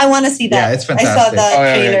 I want to see that. Yeah, it's fantastic. I saw the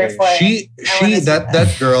trailer for it.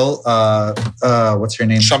 That girl. What's her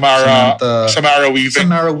name? Samara Weaving.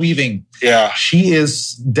 Samara Weaving. Yeah. She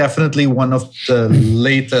is definitely one of the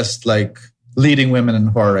latest leading women in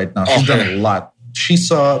horror right now. She's done a lot. She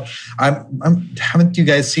saw. Haven't you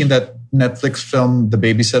guys seen that Netflix film, The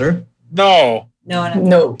Babysitter? No.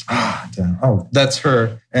 No. Oh, that's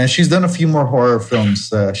her. And she's done a few more horror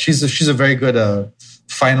films. She's a very good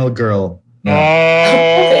final girl.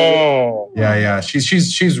 Oh. Yeah.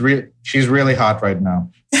 She's really hot right now.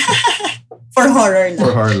 For horror lang.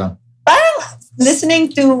 For horror lang. Parang listening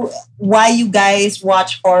to why you guys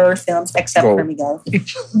watch horror films, except for Miguel,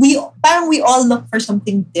 we all look for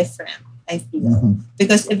something different, I feel.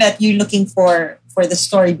 Because Yvette, you're looking for the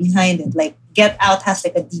story behind it. Like Get Out has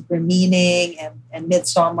like a deeper meaning, and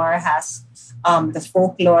Midsommar has the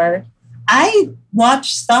folklore. I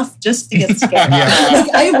watch stuff just to get scared.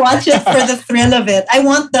 Like I watch it for the thrill of it. I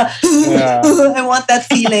want I want that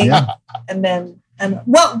feeling. Yeah. And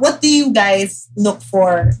what do you guys look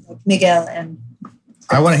for, like Miguel and?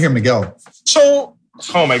 I want to hear Miguel. So,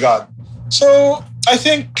 oh my God. So I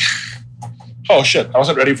think. Oh shit! I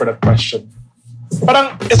wasn't ready for that question.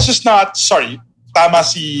 Parang it's just not. Sorry. Tama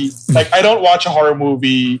si, like, I don't watch a horror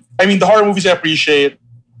movie. I mean, the horror movies I appreciate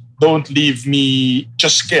don't leave me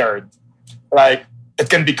just scared. Like, it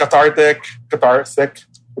can be cathartic. It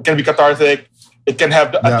can be cathartic. It can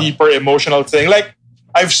have a deeper emotional thing. Like,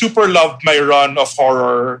 I've super loved my run of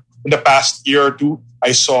horror in the past year or two.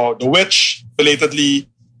 I saw The Witch belatedly,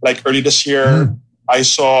 like early this year. I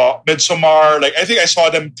saw Midsommar. Like, I think I saw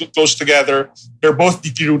them close together. They're both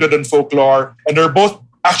deeply rooted in folklore, and they're both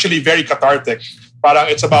actually very cathartic. Parang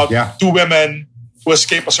it's about two women who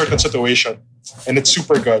escape a certain situation, and it's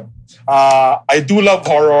super good. I do love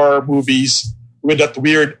horror movies with that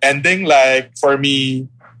weird ending. Like for me,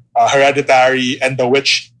 Hereditary and The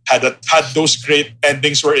Witch had those great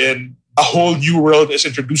endings wherein a whole new world is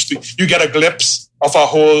introduced to you. You get a glimpse of a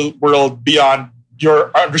whole world beyond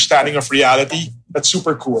your understanding of reality. That's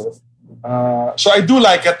super cool. So I do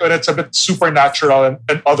like it when it's a bit supernatural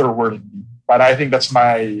and otherworldly. But I think that's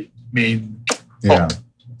my main hope.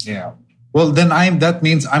 Yeah. Well, then that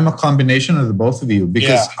means I'm a combination of the both of you,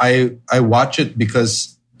 because I watch it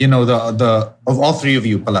because, you know, the of all three of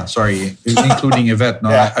you, including Yvette. No,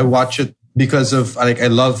 I watch it because of, like, I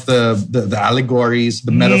love the allegories,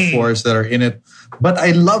 the metaphors that are in it. But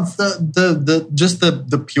I love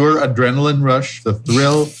the pure adrenaline rush, the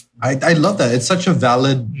thrill. I love that. It's such a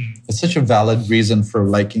valid reason for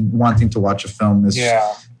wanting to watch a film is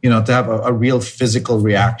you know, to have a real physical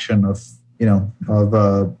reaction of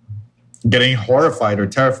getting horrified or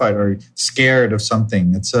terrified or scared of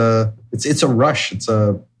something. It's a rush.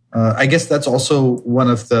 I guess that's also one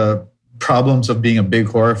of the problems of being a big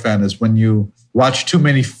horror fan is when you watch too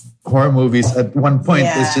many horror movies at one point,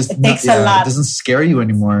 it's just it takes a lot. It doesn't scare you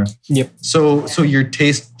anymore. Yep. So your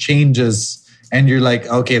taste changes, and you're like,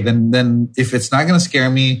 okay, then if it's not going to scare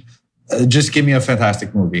me, just give me a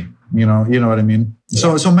fantastic movie. You know what I mean?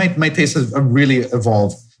 Yeah. So my taste has really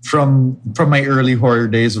evolved from my early horror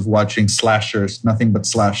days of watching slashers, nothing but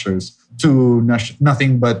slashers, to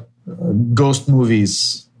nothing but ghost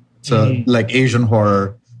movies, to like Asian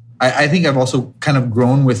horror. I think I've also kind of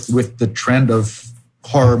grown with the trend of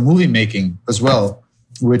horror movie making as well,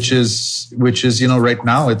 which is right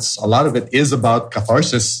now it's a lot of it is about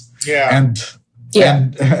catharsis. And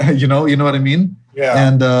you know what I mean? Yeah.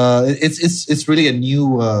 And it's really a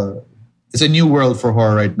new world for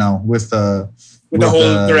horror right now with the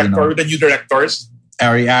whole director, with the new directors.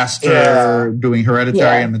 Ari Aster doing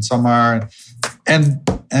Hereditary and Midsommar. And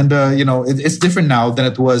it's different now than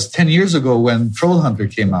it was 10 years ago when Troll Hunter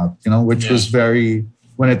came out, which was very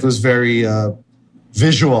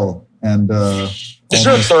visual and is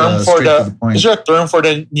there a term for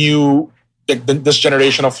the new, like this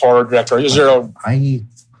generation of horror directors? Is there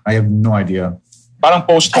I have no idea. Parang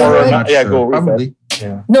post-horror. Go. Probably.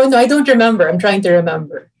 Yeah. No, I don't remember. I'm trying to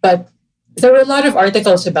remember. But there were a lot of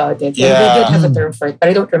articles about it. Yeah. And they did have a term for it, but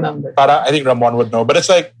I don't remember. I think Ramon would know. But it's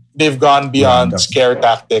like they've gone beyond scare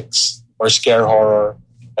tactics or scare horror.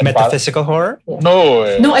 Metaphysical horror? Yeah.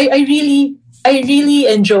 No, I really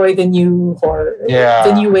enjoy the new horror. Yeah.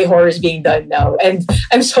 The new way horror is being done now. And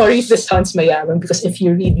I'm sorry if this sounds mayaman, because if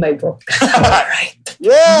you read my book, right.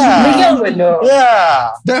 Yeah. Miguel would know.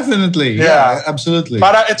 Yeah. Definitely. Yeah, absolutely.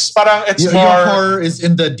 It's more... Your horror is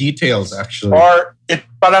in the details, actually. Or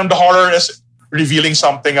the horror is revealing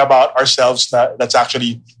something about ourselves that's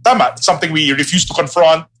actually tama. It's something we refuse to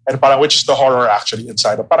confront, and which is the horror actually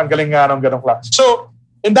inside. Parang galing nga ng ganong klase. So,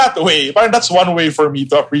 in that way, that's one way for me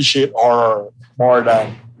to appreciate horror more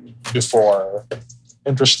than before.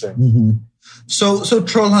 Interesting. Mm-hmm. So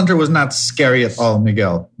Troll Hunter was not scary at all,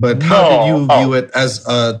 Miguel. But how did you view it as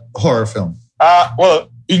a horror film? Well,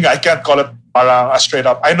 I can't call it parang straight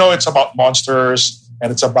up. I know it's about monsters and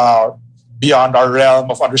it's about beyond our realm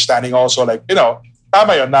of understanding. Also, like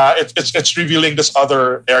tama yun na it's revealing this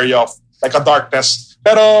other area of like a darkness.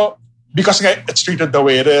 Pero because it's treated the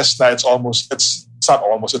way it is, that it's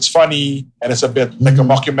funny and it's a bit like a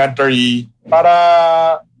mockumentary.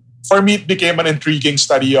 Para for me, it became an intriguing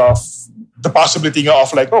study of the possibility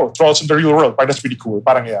of like, oh, trolls in the real world. That's pretty cool.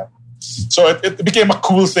 Parang yeah. So it became a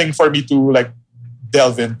cool thing for me to like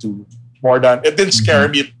delve into more than it didn't scare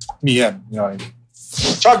me. It took me in. You know what I mean?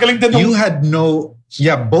 You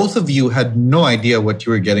had both of you had no idea what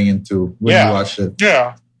you were getting into when you watched it.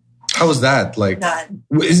 Yeah. How was that? Like, None.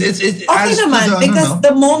 Because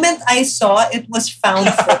the moment I saw it was found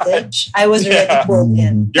footage, I was already pulled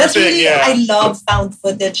in. That's really, I love found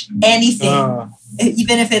footage. Anything,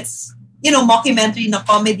 even if it's mockumentary, na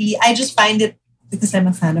comedy, I just find it because I'm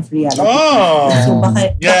a fan of reality. So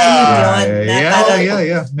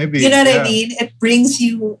maybe. You know what I mean? It brings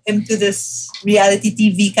you into this reality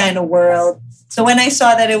TV kind of world. So when I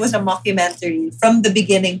saw that it was a mockumentary from the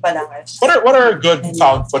beginning, what are good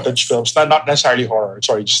found footage films? Not necessarily horror.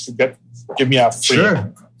 Sorry, just to give me a free.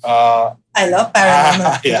 Sure. I love Paranormal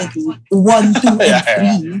Activity 1, 2,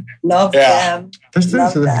 and 3. Love them.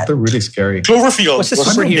 They're really scary. Cloverfield was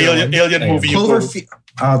an alien movie. Cloverfield.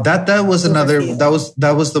 That was another. That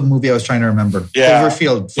was the movie I was trying to remember. Yeah.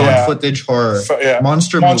 Cloverfield, found footage horror,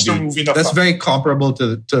 monster movie. No, that's very comparable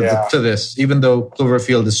to this, even though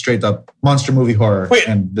Cloverfield is straight up monster movie horror. Wait,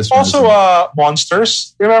 and this also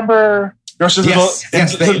Monsters. Remember? Yes,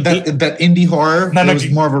 that indie horror. It was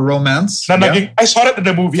more of a romance. I saw it in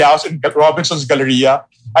the movie house in Robinson's Galleria.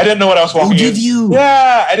 I didn't know what I was walking into. Did you?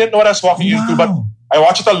 Yeah, I didn't know what I was walking into, but I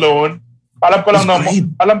watched it alone. Alam ko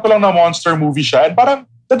lang na monster movie siya. And parang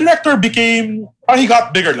the director he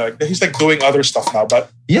got bigger. Like he's like doing other stuff now. But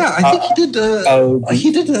yeah, I think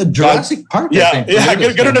he did a Jurassic Park. Yeah,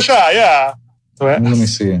 ganun na siya. Yeah. So, let me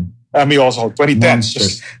see. Me also 2010.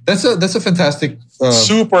 That's a fantastic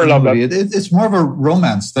super love movie. It's more of a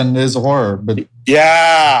romance than it is a horror, but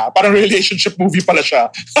parang relationship movie pala siya.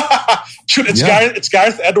 Shoot, it's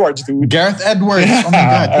Gareth Edwards, dude. Gareth Edwards. Oh my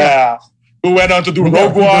god. Yeah. Who went on to do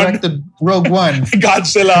Rogue One. Rogue One.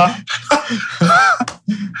 Godzilla.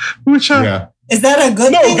 Is that a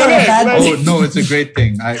good thing or a bad thing? Oh no, it's a great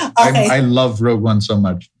thing. I love Rogue One so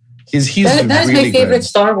much. That's really my favorite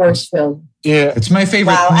Star Wars film. Yeah, it's my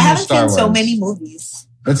favorite. Wow, I haven't Star seen so Wars. many movies.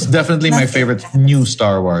 It's definitely my favorite new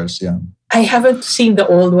Star Wars. Yeah, I haven't seen the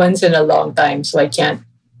old ones in a long time, so I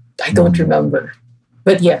don't remember.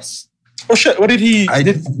 But yes. Oh shit! What did he?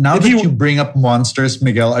 Now that you bring up Monsters,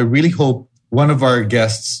 Miguel, I really hope one of our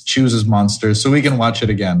guests chooses Monsters so we can watch it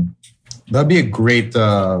again. That'd be a great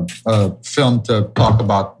film to talk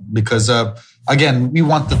about because, again, we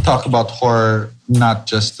want to talk about horror not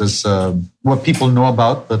just as what people know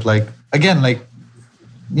about, but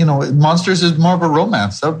Monsters is more of a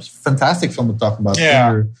romance. That's a fantastic film to talk about.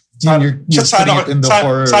 Yeah. You're putting it in the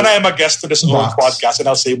horror. Sana I'm a guest to this old podcast and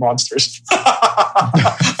I'll say Monsters.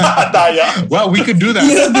 Well, we could do that.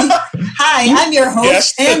 Hi, I'm your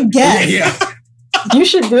host and guest. Yeah. You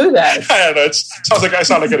should do that. I don't know. I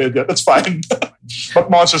sound like an idiot. That's fine.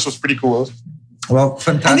 But Monsters was pretty cool. Well,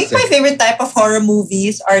 fantastic. I think my favorite type of horror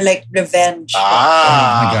movies are like revenge. Oh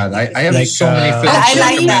my god, I have so many films I to like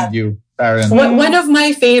recommend that. you, Aaron. One of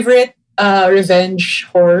my favorite revenge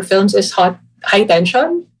horror films is High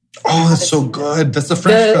Tension. Oh, that's so good. That's a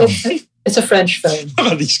French film. It's a French film.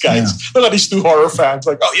 Look at these guys. Yeah. Look at these two horror fans.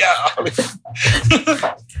 Like, oh yeah.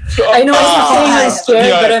 I know I'm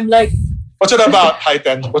scared, but I'm like, what's it about? High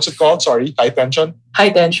Tension. What's it called? Sorry, High Tension. High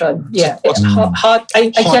Tension. Yeah, it's hot.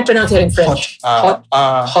 I can't pronounce it in French. Hot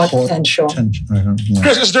tension. Yeah.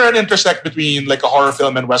 Chris, is there an intersect between like a horror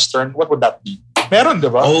film and Western? What would that be? Meron,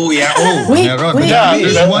 diba? Oh yeah. Wait. Yeah,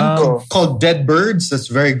 there's one called Dead Birds. That's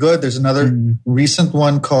very good. There's another recent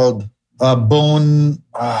one called Bone.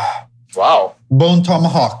 Wow. Bone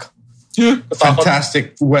Tomahawk.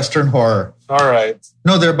 Fantastic Western horror. All right.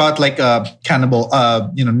 No, they're about like cannibal,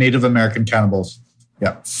 Native American cannibals.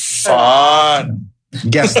 Yeah. Fun.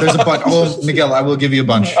 Yes, there's a bunch. Oh, Miguel, I will give you a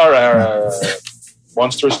bunch. All right.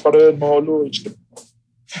 Monsters pa rin, mahalo.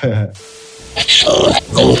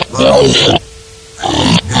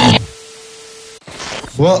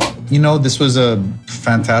 Well, this was a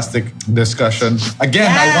fantastic discussion. Again,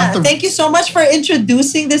 I want to thank you so much for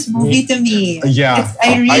introducing this movie to me. Yeah.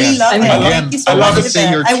 I really love it. Thank you so much.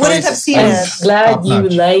 I wouldn't have seen it. I'm glad you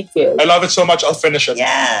like it. I love it so much. I'll finish it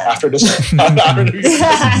after this.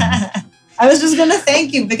 I was just gonna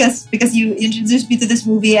thank you because you introduced me to this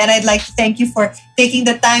movie, and I'd like to thank you for taking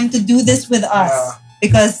the time to do this with us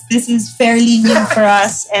because this is fairly new for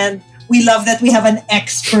us, and we love that we have an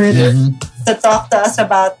expert to talk to us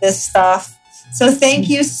about this stuff. So thank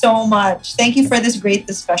you so much. Thank you for this great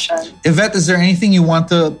discussion. Yvette, is there anything you want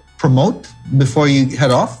to promote before you head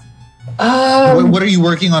off? What are you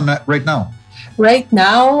working on right now? Right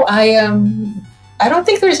now, I don't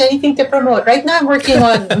think there's anything to promote. Right now,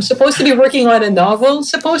 I'm supposed to be working on a novel,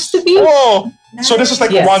 supposed to be. Oh! Nice. So this is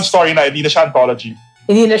like one story na, hindi na siya anthology.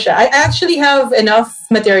 Hindi na siya. I actually have enough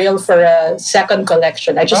material for a second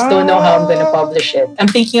collection. I just don't know how I'm going to publish it. I'm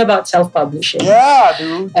thinking about self-publishing. Yeah,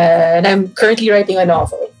 dude. And I'm currently writing a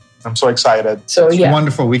novel. I'm so excited. So, yeah.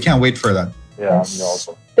 Wonderful. We can't wait for that. Yeah, me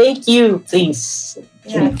also. Thank you, please.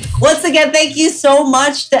 Yeah. Once again, thank you so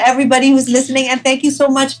much to everybody who's listening, and thank you so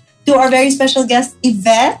much to our very special guest,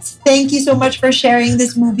 Yvette. Thank you so much for sharing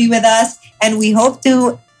this movie with us, and we hope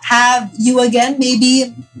to have you again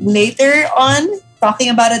maybe later on talking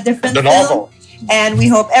about a different The film. novel. And we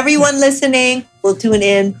hope everyone listening will tune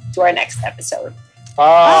in to our next episode.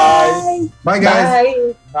 Bye. Bye,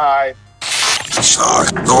 guys. Bye. Bye.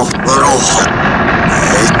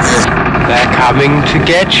 They're coming to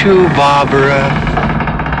get you, Barbara.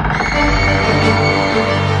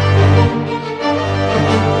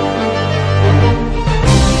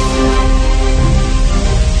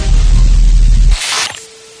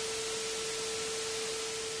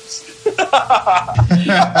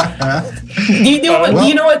 Do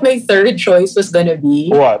you know what my third choice was going to be?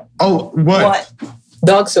 What? Oh, what?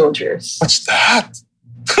 Dog Soldiers. What's that?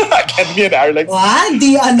 I can't be an hour like What?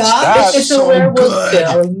 Di anak? That's It's a so werewolf good.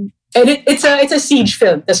 film. And it's a siege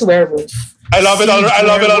film. That's werewolf. I love it. I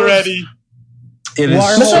love it already. It is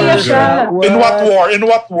War. so Masaya good. siya. In what war? In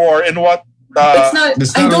what war? In what? It's not.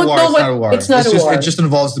 It's I not don't a war. know It's what. not a war. It's not a just, war. It just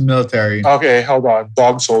involves the military. Okay, hold on.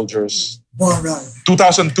 Dog Soldiers.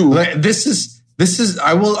 2002. Like, this is.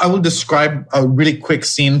 I will describe a really quick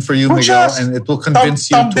scene for you, Who Miguel, just- and it will convince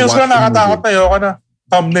you to watch Thumbnails ka the nakatakot movie. tayo ka na.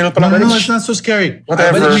 Thumbnail pa lang. No, it's not so scary.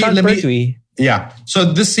 Whatever. Let me. Yeah. So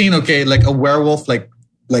this scene, okay, like a werewolf, like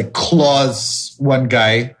claws one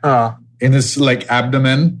guy in his like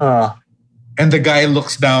abdomen, and the guy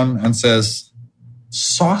looks down and says,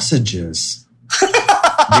 "Sausages."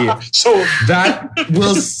 So That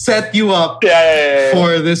will set you up yeah.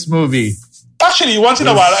 for this movie. Actually, once in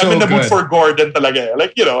a It's while, so I'm in the mood good. for gore din talaga.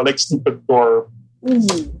 Like, like stupid gore.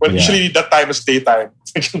 When usually that time is daytime.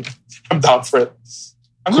 I'm down for it.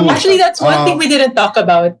 Actually, that's one thing we didn't talk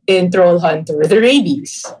about in Troll Hunter: the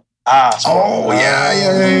rabies. Oh,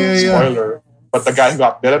 yeah. Spoiler. But the guy who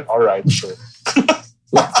got bitten, all right, sure.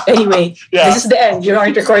 Anyway, Yeah. this is the end. You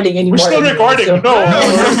aren't recording anymore. We're still recording. So- No,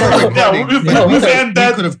 we're recording. Yeah, we've We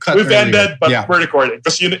ended. could have cut We've earlier. ended, but Yeah. we're recording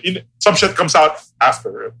because some shit comes out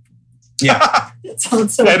after. Yeah. It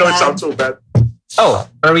sounds so I know it bad. sounds so bad. Oh,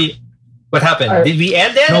 are we? What happened? Did we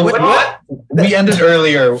end it? No, what? We ended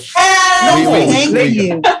earlier. Hey, thank wait.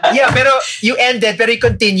 you. Yeah, pero you ended, pero you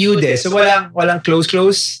continued eh. So walang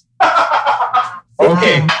close.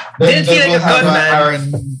 Okay. Didn't feel like a have gun, man. Aaron.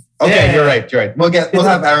 Okay, Yeah. you're right. We'll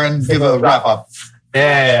have Aaron give a wrap up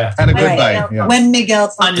Yeah. and a All right. goodbye. Yeah. When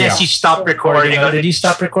Miguel Unless you stop recording. Did you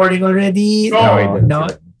stop recording already? No, I didn't. No.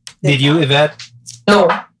 Did you, Yvette? No,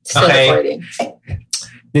 still Okay. recording.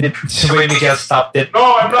 Did it? So when Miguel stopped it. No,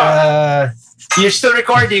 I'm not. You're still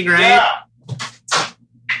recording, right? Yeah.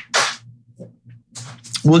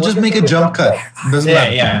 We'll just make a jump cut. Doesn't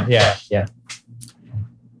matter. Yeah.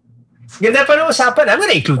 Ganda pa ng usapan. I'm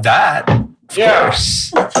gonna include that. Of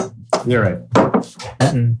course. You're right.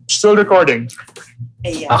 Still recording.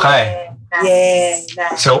 Yeah. Okay. Yeah.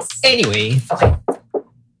 Nice. So anyway,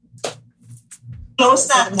 Close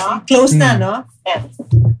na, no? Close na, no? And.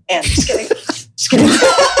 Just kidding. Just kidding.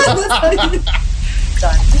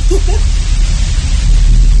 Done.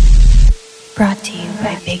 Brought to you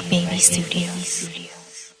by Big Baby Studios.